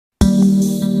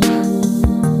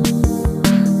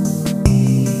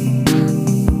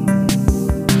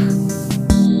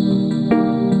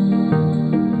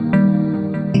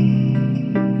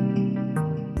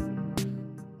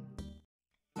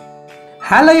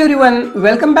Hello everyone,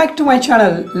 welcome back to my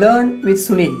channel Learn with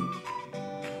Sunil.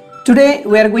 Today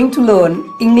we are going to learn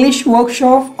English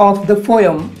workshop of the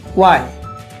poem Why.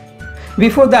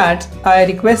 Before that, I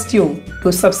request you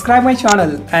to subscribe my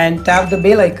channel and tap the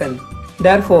bell icon.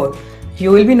 Therefore,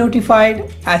 you will be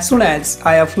notified as soon as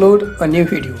I upload a new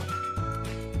video.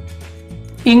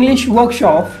 English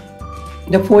workshop,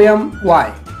 the poem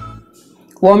Why.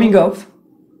 Warming up.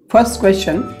 First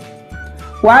question.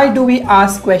 Why do we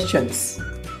ask questions?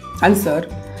 Answer.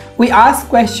 We ask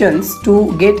questions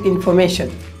to get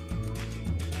information.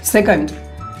 Second.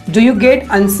 Do you get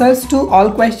answers to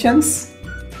all questions?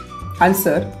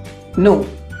 Answer. No.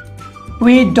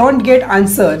 We don't get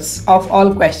answers of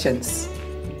all questions.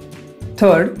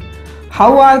 Third.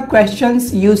 How are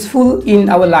questions useful in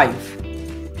our life?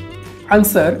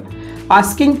 Answer.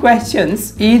 Asking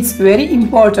questions is very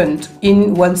important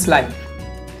in one's life.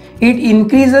 It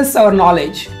increases our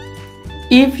knowledge.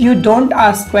 If you don't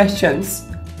ask questions,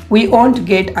 we won't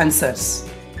get answers.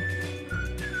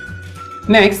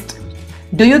 Next,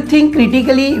 do you think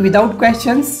critically without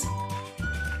questions?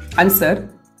 Answer.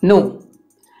 No.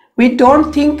 We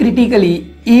don't think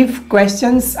critically if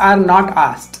questions are not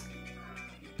asked.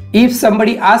 If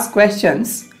somebody asks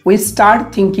questions, we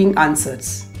start thinking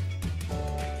answers.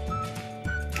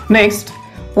 Next,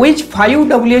 which 5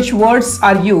 WH words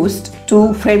are used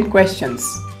to frame questions?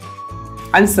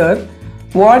 Answer.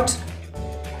 What,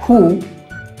 who,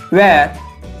 where,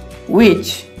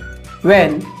 which,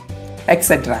 when,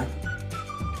 etc.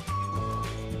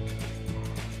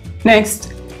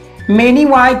 Next, many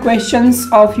why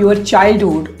questions of your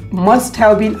childhood must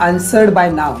have been answered by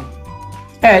now.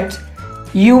 Yet,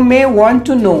 you may want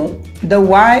to know the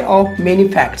why of many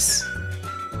facts.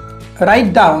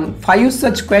 Write down 5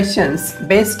 such questions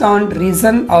based on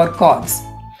reason or cause.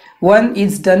 One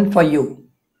is done for you.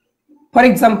 For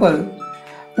example,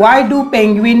 why do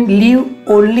penguins live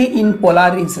only in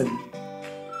polar region?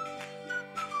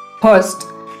 First,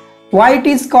 why it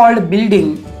is called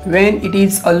building when it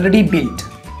is already built?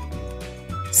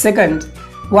 Second,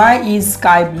 why is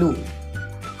sky blue?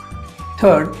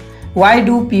 Third, why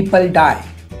do people die?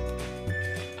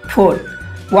 Fourth,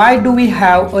 why do we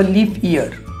have a leap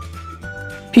year?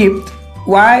 Fifth,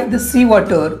 why the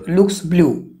seawater looks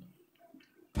blue?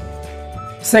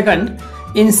 Second,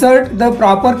 insert the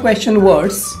proper question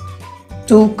words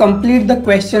to complete the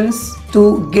questions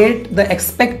to get the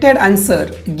expected answer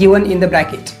given in the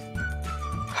bracket.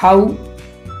 How,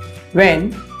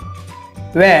 when,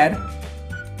 where,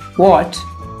 what,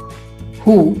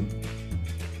 who,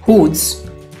 whose,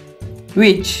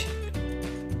 which,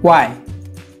 why.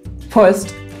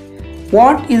 First,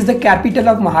 what is the capital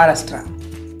of Maharashtra?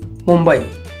 Mumbai.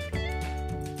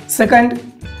 Second,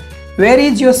 where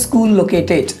is your school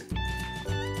located?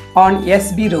 On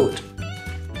SB Road.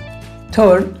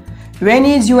 Third, when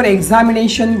is your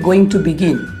examination going to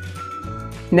begin?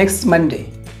 Next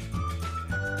Monday.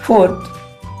 Fourth,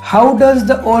 how does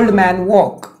the old man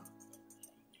walk?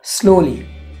 Slowly.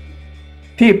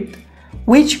 Fifth,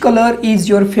 which color is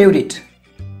your favorite?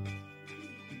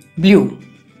 Blue.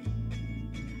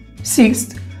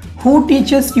 Sixth, who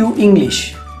teaches you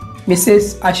English?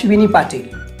 Mrs. Ashwini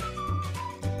Patil.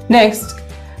 Next,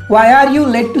 why are you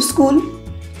late to school?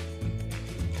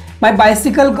 My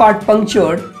bicycle got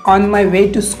punctured on my way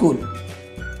to school.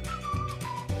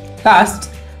 Last,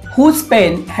 whose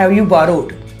pen have you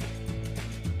borrowed?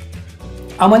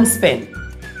 Aman's pen.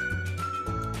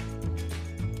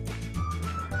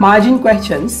 Margin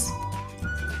questions.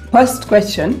 First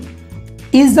question,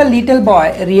 is the little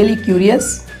boy really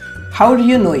curious? How do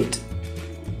you know it?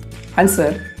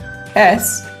 Answer.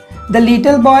 Yes, the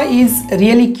little boy is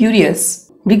really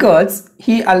curious because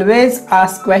he always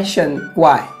asks question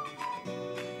why.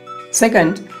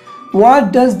 Second,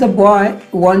 what does the boy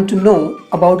want to know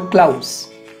about clouds?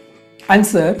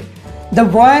 Answer. The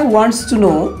boy wants to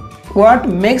know what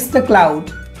makes the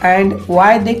cloud and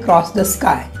why they cross the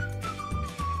sky.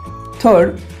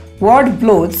 Third, what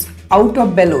blows out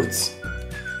of bellows?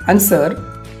 Answer.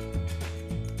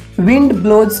 Wind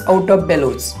blows out of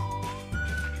bellows.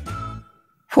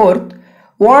 Fourth,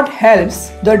 what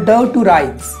helps the dove to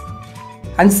rise?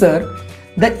 Answer.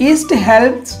 The east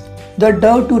helps the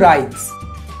dove to rise.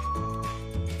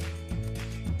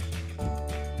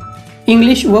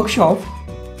 English workshop.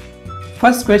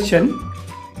 First question,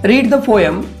 read the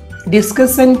poem,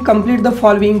 discuss and complete the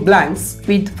following blanks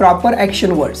with proper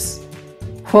action words.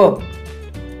 Verb.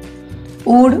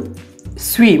 Wood,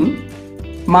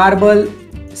 swim, marble,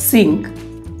 sink,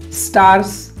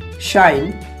 stars,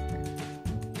 shine,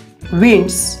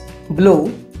 winds, blow,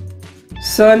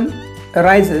 sun,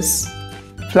 rises,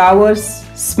 flowers,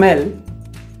 smell,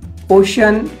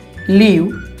 ocean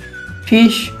live,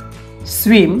 fish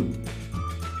swim,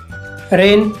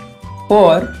 rain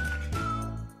pour,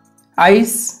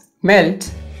 ice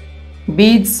melt,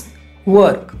 beads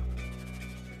work.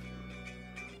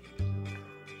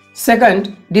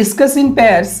 Second, discuss in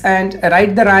pairs and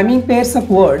write the rhyming pairs of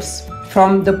words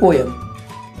from the poem.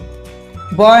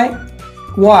 Boy,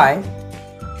 why,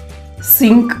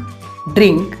 sink,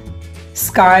 drink,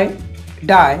 sky,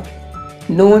 die,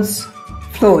 nose,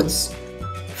 floats,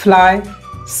 fly,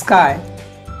 sky,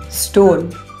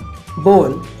 stone,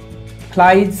 bone,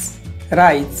 flies,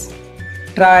 rise,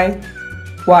 try,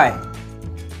 why.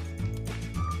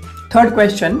 Third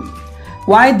question,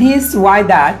 why this, why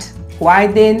that, why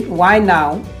then, why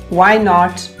now, why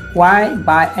not, why,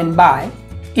 by and by.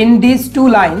 In these two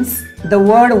lines, the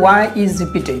word why is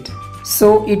repeated.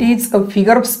 So it is a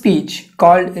figure of speech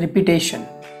called repetition.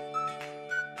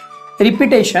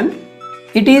 Repetition,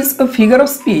 it is a figure of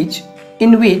speech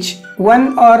in which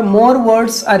one or more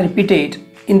words are repeated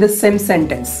in the same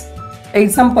sentence.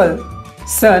 Example,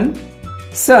 sun,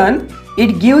 sun,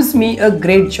 it gives me a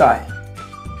great joy.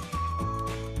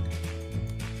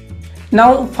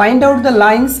 Now find out the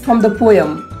lines from the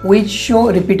poem which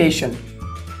show repetition.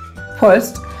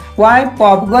 First, why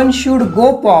popcorn should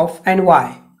go pop and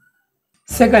why.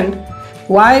 Second,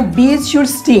 why bees should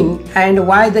sting and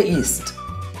why the east.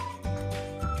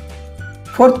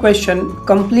 Fourth question,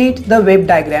 complete the wave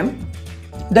diagram.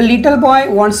 The little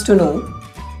boy wants to know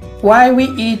why we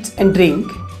eat and drink,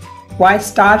 why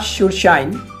stars should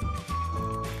shine,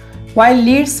 why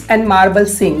leaves and marble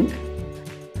sing,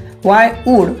 why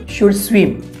wood should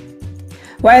swim,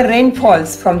 why rain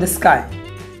falls from the sky.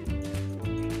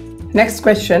 Next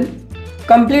question,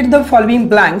 complete the following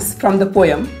blanks from the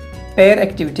poem, pair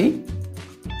activity.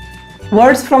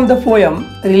 Words from the poem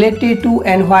related to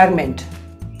environment: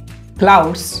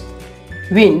 clouds,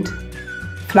 wind,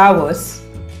 flowers,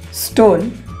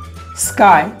 stone,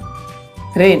 sky,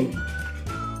 rain.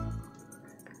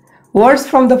 Words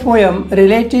from the poem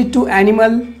related to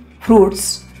animal,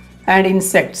 fruits and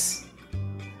insects: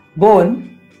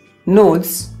 bone,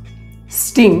 nose,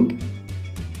 sting,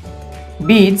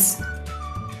 beads,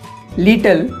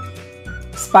 little,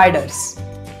 spiders.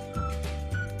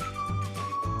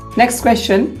 Next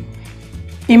question,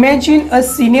 imagine a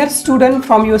senior student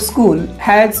from your school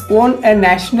has won a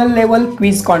national level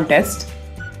quiz contest.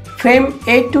 Frame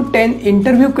 8 to 10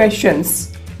 interview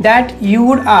questions that you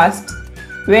would ask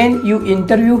when you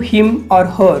interview him or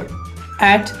her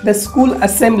at the school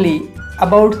assembly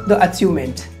about the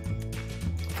achievement.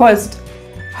 First,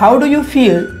 how do you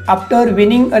feel after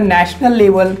winning a national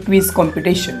level quiz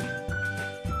competition?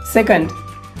 Second,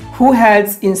 who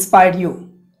has inspired you?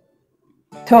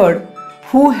 Third,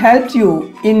 who helped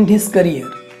you in this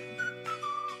career?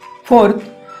 Fourth,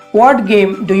 what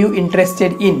game do you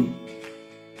interested in?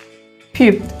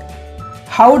 Fifth,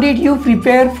 how did you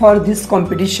prepare for this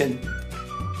competition?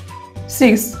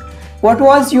 Sixth, what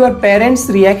was your parents'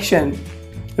 reaction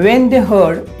when they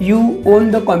heard you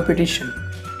won the competition?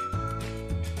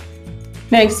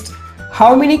 Next,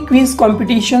 how many quiz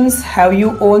competitions have you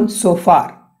won so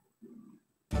far?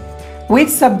 Which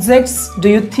subjects do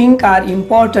you think are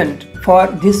important for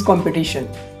this competition?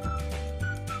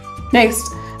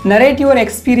 Next, narrate your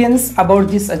experience about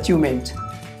this achievement.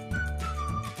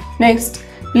 Next,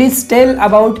 please tell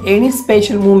about any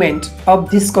special moment of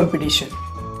this competition.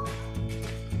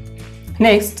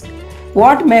 Next,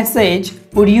 what message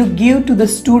would you give to the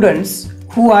students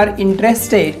who are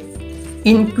interested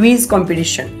in quiz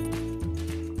competition?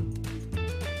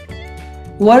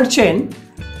 Word chain,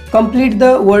 complete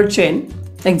the word chain.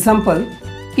 Example,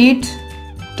 eat,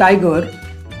 tiger,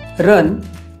 run,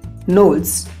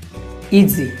 nose,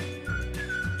 easy.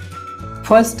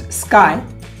 First, sky,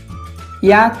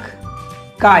 yak,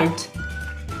 kite,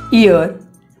 ear,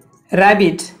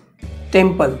 rabbit,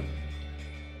 temple.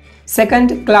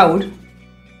 Second, cloud,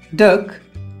 duck,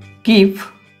 give,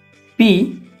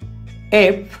 pea,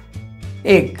 ape,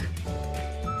 egg.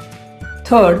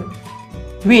 Third,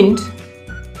 wind,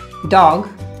 dog,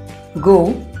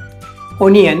 go,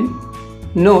 onion,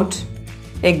 note,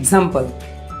 example.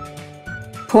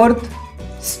 Fourth,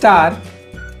 star,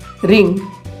 ring,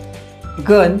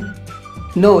 gun,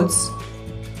 nose,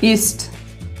 east,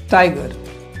 tiger.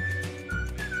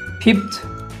 Fifth,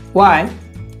 why,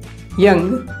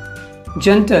 young,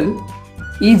 gentle,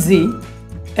 easy,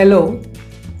 hello,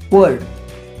 word.